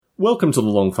Welcome to the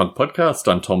Long Funk Podcast.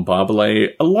 I'm Tom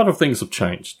Barbalet. A lot of things have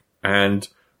changed. And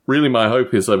really my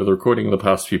hope is over the recording of the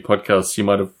past few podcasts, you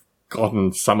might have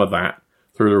gotten some of that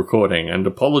through the recording. And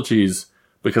apologies,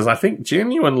 because I think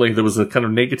genuinely there was a kind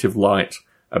of negative light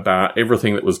about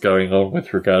everything that was going on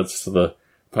with regards to the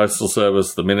Postal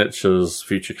Service, the miniatures,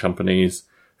 future companies,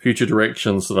 future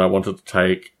directions that I wanted to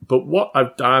take. But what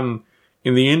I've done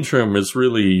in the interim is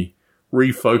really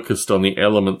refocused on the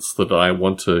elements that I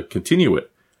want to continue with.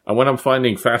 And what I'm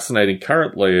finding fascinating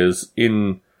currently is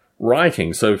in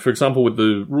writing. So, for example, with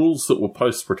the rules that were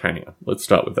post-Britannia, let's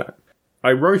start with that. I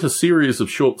wrote a series of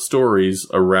short stories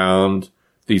around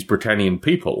these Britannian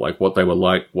people, like what they were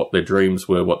like, what their dreams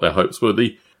were, what their hopes were,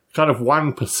 the kind of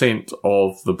 1%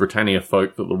 of the Britannia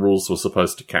folk that the rules were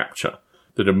supposed to capture,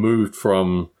 that had moved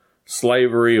from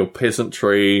slavery or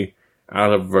peasantry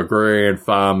out of agrarian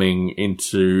farming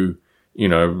into, you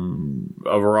know,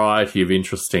 a variety of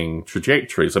interesting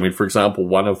trajectories. I mean, for example,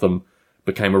 one of them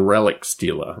became a relic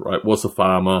stealer, right? Was a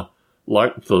farmer,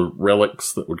 liked the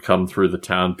relics that would come through the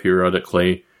town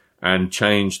periodically, and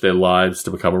changed their lives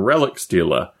to become a relic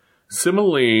stealer.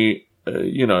 Similarly,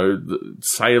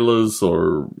 sailors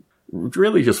or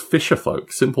really just fisher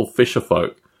folk, simple fisher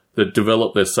folk that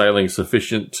developed their sailing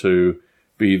sufficient to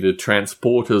be the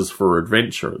transporters for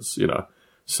adventurers, you know.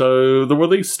 So there were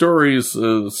these stories,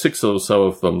 6 or so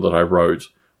of them that I wrote,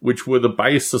 which were the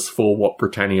basis for what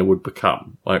Britannia would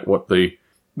become, like what the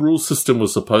rule system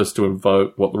was supposed to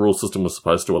invoke, what the rule system was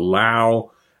supposed to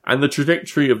allow, and the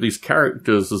trajectory of these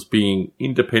characters as being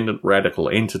independent radical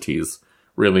entities,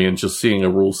 really, and just seeing a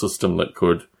rule system that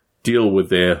could deal with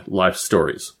their life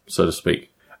stories, so to speak.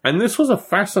 And this was a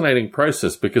fascinating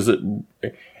process because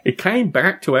it came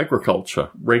back to agriculture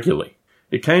regularly.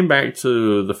 It came back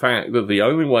to the fact that the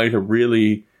only way to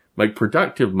really make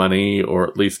productive money, or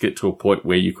at least get to a point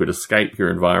where you could escape your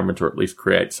environment, or at least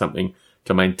create something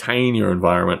to maintain your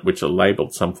environment, which are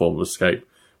labeled some form of escape,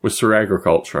 was through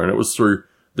agriculture. And it was through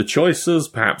the choices,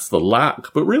 perhaps the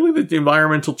luck, but really the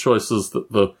environmental choices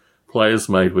that the players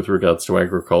made with regards to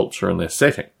agriculture and their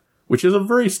setting, which is a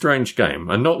very strange game,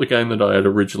 and not the game that I had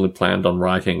originally planned on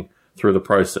writing through the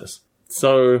process.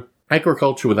 So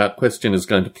agriculture, without question, is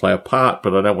going to play a part,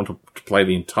 but I don't want to play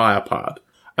the entire part.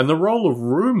 And the role of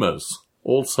rumours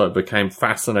also became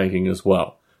fascinating as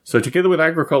well. So together with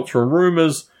agriculture and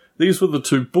rumours, these were the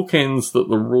 2 bookends that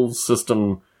the rules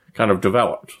system kind of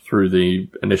developed through the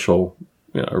initial,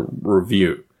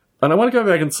 review. And I want to go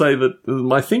back and say that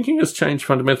my thinking has changed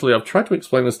fundamentally. I've tried to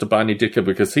explain this to Barney Dicker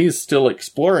because he's still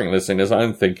exploring this in his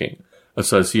own thinking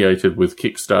associated with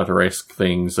Kickstarter-esque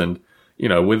things and,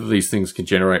 whether these things can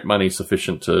generate money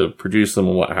sufficient to produce them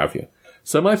or what have you.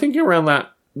 So my thinking around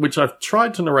that, which I've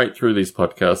tried to narrate through these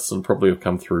podcasts and probably have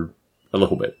come through a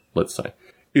little bit, let's say,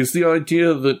 is the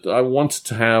idea that I wanted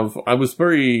to have... I was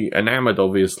very enamored,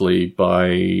 obviously,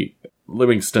 by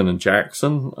Livingston and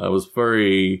Jackson. I was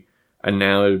very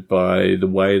enamored by the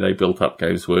way they built up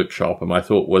Games Workshop, and my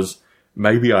thought was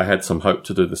maybe I had some hope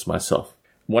to do this myself.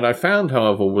 What I found,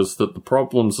 however, was that the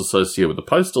problems associated with the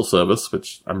Postal Service,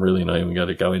 which I'm really not even going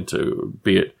to go into,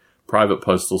 be it private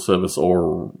Postal Service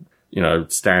or,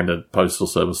 standard Postal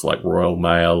Service like Royal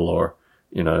Mail or,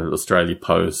 Australia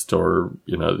Post or,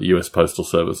 the US Postal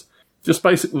Service, just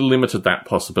basically limited that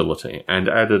possibility and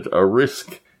added a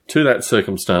risk to that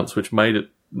circumstance, which made it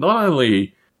not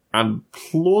only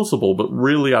unplausible, but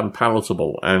really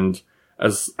unpalatable. And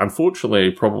as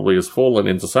unfortunately probably has fallen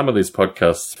into some of these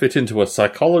podcasts, fit into a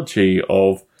psychology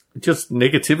of just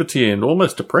negativity and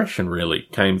almost depression really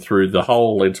came through the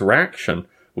whole interaction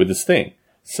with this thing.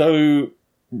 So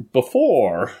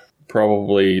before,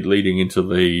 probably leading into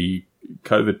the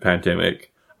COVID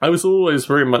pandemic, I was always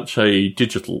very much a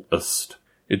digitalist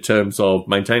in terms of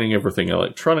maintaining everything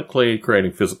electronically,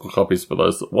 creating physical copies for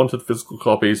those that wanted physical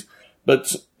copies,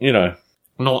 but,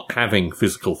 not having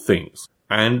physical things.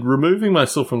 And removing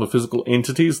myself from the physical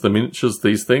entities, the miniatures,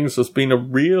 these things, has been a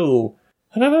real...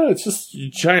 I don't know, it's just...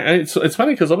 It's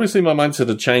funny because obviously my mindset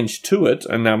had changed to it,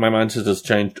 and now my mindset has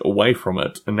changed away from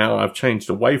it. And now I've changed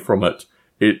away from it.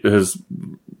 It has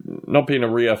not been a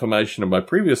reaffirmation of my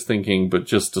previous thinking, but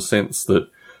just a sense that,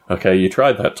 okay, you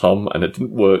tried that, Tom, and it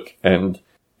didn't work, and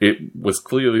it was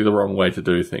clearly the wrong way to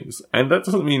do things. And that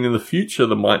doesn't mean in the future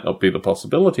there might not be the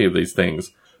possibility of these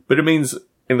things, but it means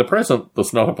in the present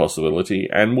there's not a possibility.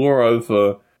 And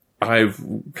moreover, I've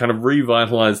kind of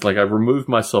revitalized, I've removed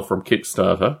myself from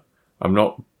Kickstarter. I'm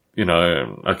not,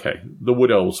 okay, the Wood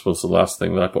Elves was the last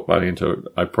thing that I put money into.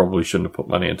 I probably shouldn't have put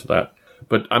money into that.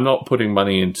 But I'm not putting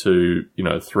money into,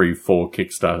 3-4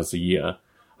 Kickstarters a year.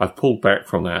 I've pulled back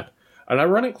from that. And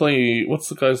ironically, what's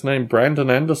the guy's name? Brandon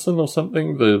Anderson or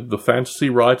something? The fantasy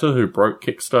writer who broke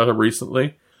Kickstarter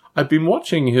recently. I've been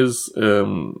watching his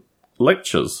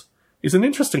lectures. He's an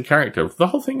interesting character. The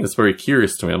whole thing is very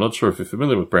curious to me. I'm not sure if you're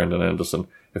familiar with Brandon Anderson,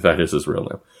 if that is his real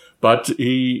name. But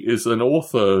he is an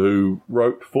author who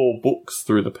wrote 4 books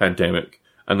through the pandemic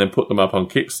and then put them up on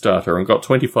Kickstarter and got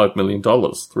 $25 million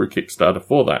through Kickstarter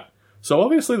for that. So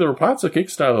obviously there are parts of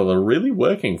Kickstarter that are really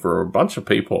working for a bunch of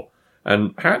people,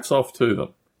 and hats off to them.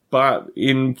 But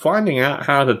in finding out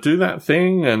how to do that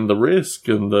thing and the risk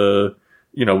and the,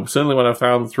 certainly when I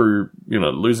found through,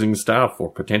 losing staff or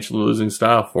potentially losing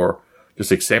staff or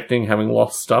just accepting having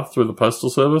lost stuff through the postal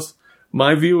service,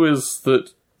 my view is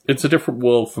that it's a different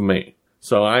world for me.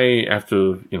 So I have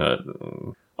to,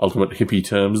 ultimate hippie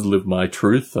terms, live my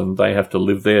truth, and they have to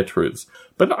live their truths.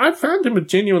 But I found him a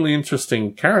genuinely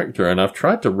interesting character, and I've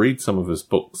tried to read some of his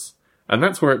books. And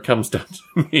that's where it comes down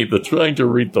to me, the trying to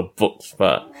read the books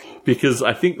part. Because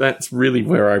I think that's really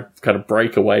where I kind of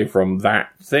break away from that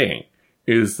thing,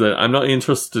 is that I'm not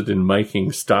interested in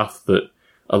making stuff that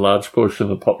a large portion of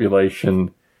the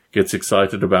population gets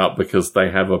excited about because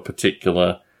they have a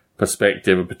particular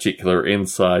perspective, a particular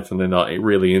insight, and they're not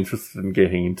really interested in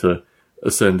getting into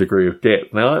a certain degree of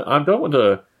depth. Now, I don't want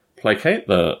to placate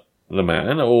the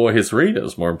man or his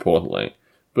readers, more importantly,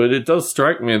 but it does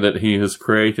strike me that he has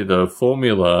created a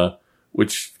formula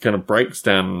which kind of breaks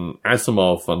down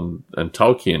Asimov and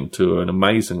Tolkien to an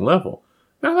amazing level.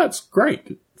 Now, that's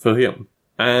great for him.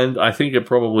 And I think it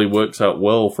probably works out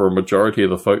well for a majority of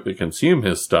the folk that consume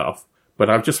his stuff. But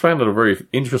I've just found it a very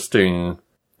interesting,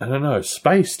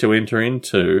 space to enter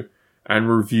into and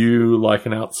review like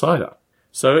an outsider.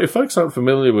 So if folks aren't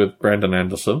familiar with Brandon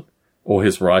Anderson or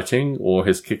his writing or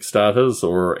his Kickstarters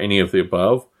or any of the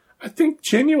above, I think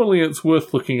genuinely it's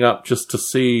worth looking up just to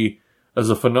see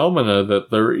as a phenomena that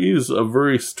there is a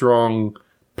very strong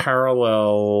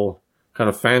parallel kind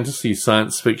of fantasy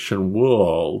science fiction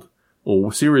world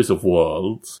or series of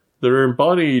worlds that are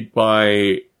embodied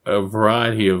by a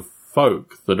variety of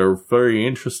folk that are very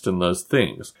interested in those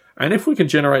things. And if we can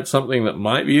generate something that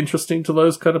might be interesting to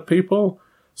those kind of people,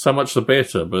 so much the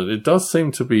better. But it does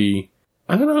seem to be,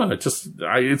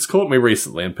 it's caught me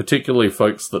recently, and particularly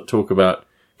folks that talk about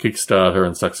Kickstarter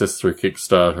and success through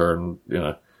Kickstarter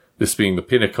and, this being the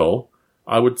pinnacle.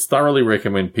 I would thoroughly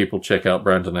recommend people check out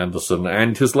Brandon Anderson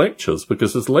and his lectures,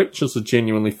 because his lectures are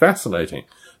genuinely fascinating.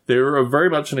 They're very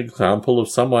much an example of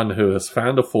someone who has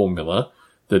found a formula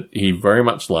that he very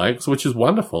much likes, which is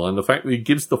wonderful. And the fact that he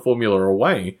gives the formula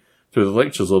away through the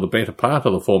lectures, or the better part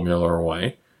of the formula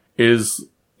away, is,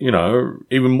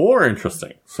 even more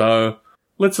interesting. So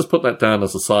let's just put that down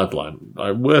as a sideline.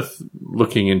 Worth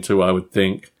looking into, I would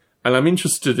think. And I'm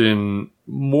interested in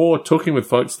more talking with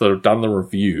folks that have done the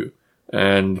review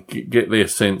and get their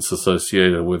sense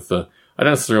associated with the, I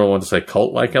don't necessarily want to say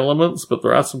cult-like elements, but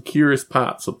there are some curious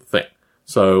parts of the thing.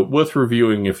 So worth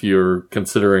reviewing if you're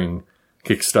considering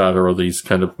Kickstarter or these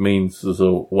kind of means as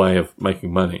a way of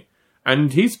making money.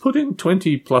 And he's put in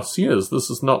 20 plus years. This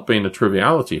has not been a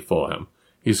triviality for him.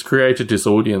 He's created his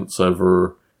audience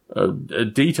over a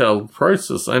detailed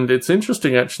process. And it's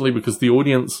interesting, actually, because the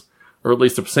audience, or at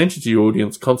least a percentage of the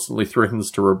audience, constantly threatens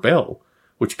to rebel,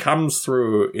 which comes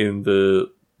through in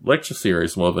the lecture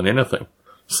series more than anything.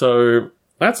 So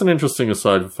that's an interesting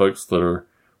aside for folks that are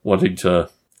wanting to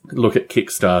look at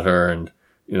Kickstarter and,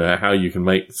 how you can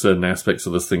make certain aspects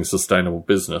of this thing sustainable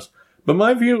business. But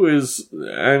my view is,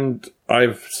 and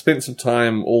I've spent some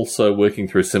time also working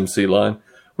through SimCline,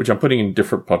 which I'm putting in a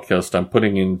different podcast. I'm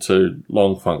putting into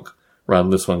Long Funk rather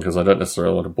than this one because I don't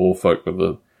necessarily want to bore folk with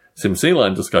the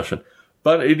SimCline discussion.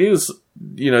 But it is,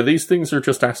 these things are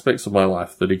just aspects of my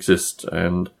life that exist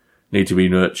and need to be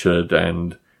nurtured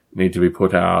and need to be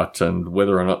put out, and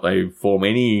whether or not they form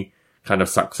any kind of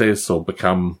success or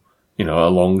become, a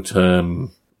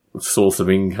long-term source of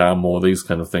income or these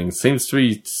kind of things seems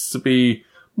to be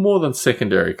more than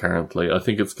secondary currently. I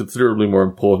think it's considerably more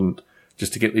important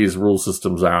just to get these rule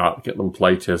systems out, get them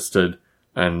play tested,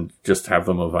 and just have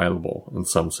them available in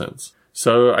some sense.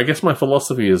 So I guess my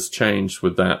philosophy has changed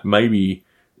with that. Maybe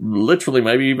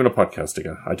even a podcast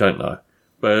ago. I don't know.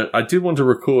 But I did want to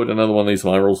record another one of these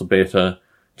My Rules Are Better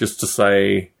just to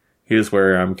say, here's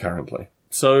where I am currently.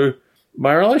 So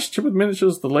my relationship with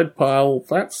miniatures, the lead pile,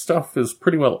 that stuff is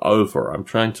pretty well over. I'm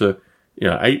trying to,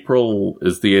 April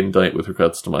is the end date with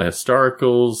regards to my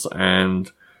historicals,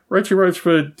 and Roachy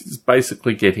Roachford is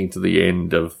basically getting to the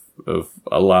end of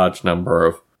a large number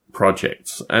of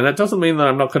projects. And that doesn't mean that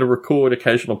I'm not going to record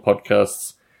occasional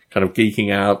podcasts kind of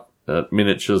geeking out at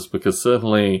miniatures, because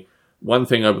certainly one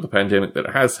thing over the pandemic that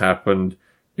has happened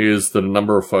is that a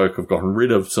number of folk have gotten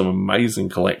rid of some amazing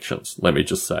collections, let me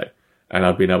just say. And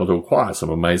I've been able to acquire some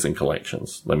amazing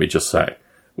collections, let me just say,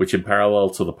 which in parallel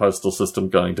to the postal system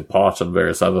going to pot and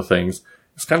various other things,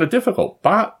 it's kind of difficult.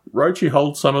 But Rochi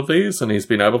holds some of these, and he's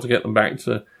been able to get them back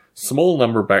to small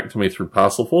number back to me through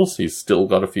Parcelforce. He's still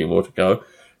got a few more to go.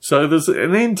 So there's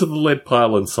an end to the lead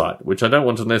pile in sight, which I don't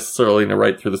want to necessarily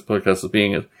narrate through this podcast as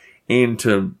being an end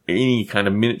to any kind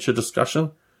of miniature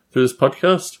discussion through this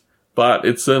podcast, but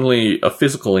it's certainly a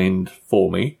physical end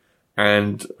for me,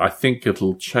 and I think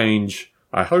it'll change,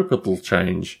 I hope it'll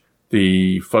change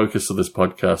the focus of this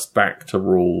podcast back to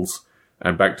rules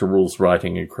and back to rules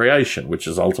writing and creation, which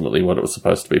is ultimately what it was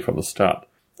supposed to be from the start.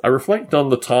 I reflect on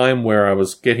the time where I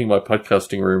was getting my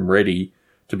podcasting room ready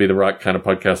to be the right kind of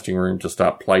podcasting room to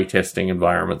start playtesting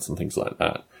environments and things like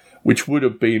that, which would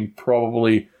have been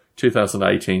probably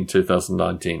 2018,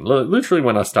 2019, literally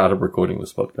when I started recording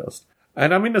this podcast.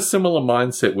 And I'm in a similar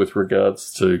mindset with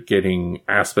regards to getting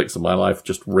aspects of my life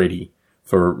just ready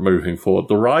for moving forward.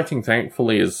 The writing,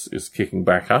 thankfully, is kicking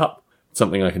back up. It's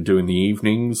something I can do in the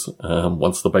evenings,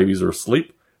 once the babies are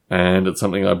asleep. And it's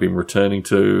something I've been returning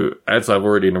to, as I've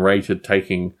already narrated,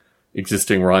 taking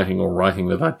existing writing or writing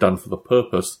that I'd done for the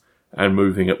purpose and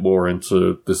moving it more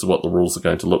into this is what the rules are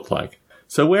going to look like.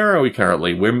 So where are we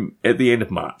currently? We're at the end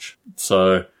of March.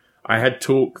 So I had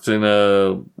talked in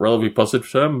a relatively positive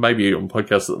term, maybe on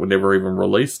podcasts that were never even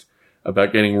released,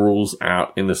 about getting rules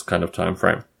out in this kind of time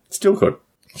frame. Still could.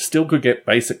 Still could get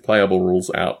basic playable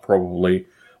rules out probably,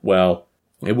 well,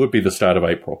 it would be the start of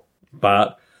April.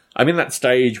 But I'm in that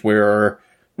stage where,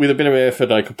 with a bit of effort,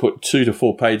 I could put 2 to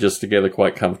 4 pages together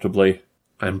quite comfortably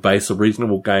and base a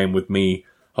reasonable game with me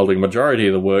holding a majority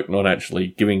of the work, not actually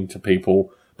giving to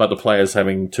people, but the players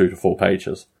having 2 to 4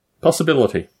 pages.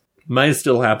 Possibility. May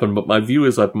still happen, but my view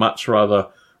is I'd much rather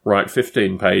write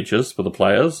 15 pages for the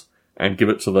players and give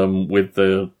it to them with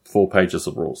the 4 pages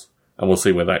of rules. And we'll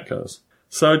see where that goes.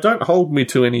 So don't hold me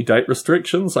to any date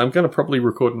restrictions. I'm going to probably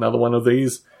record another one of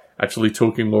these, actually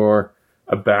talking more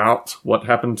about what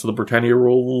happened to the Britannia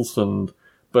rules,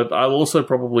 but I'll also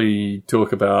probably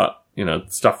talk about,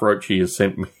 stuff Rochi has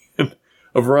sent me and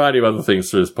a variety of other things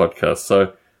through this podcast.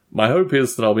 So my hope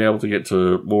is that I'll be able to get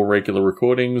to more regular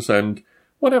recordings and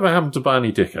whatever happened to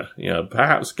Barney Dicker,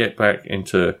 perhaps get back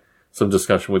into some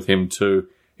discussion with him too.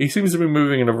 He seems to be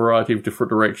moving in a variety of different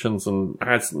directions and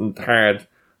hasn't had,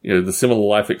 the similar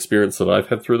life experience that I've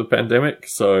had through the pandemic.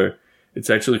 So it's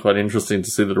actually quite interesting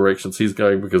to see the directions he's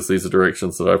going, because these are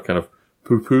directions that I've kind of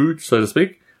poo-pooed, so to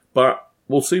speak. But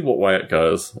we'll see what way it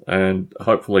goes, and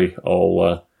hopefully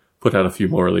I'll put out a few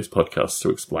more of these podcasts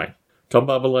to explain. Tom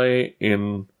Barbalet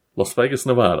in Las Vegas,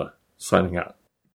 Nevada, signing out.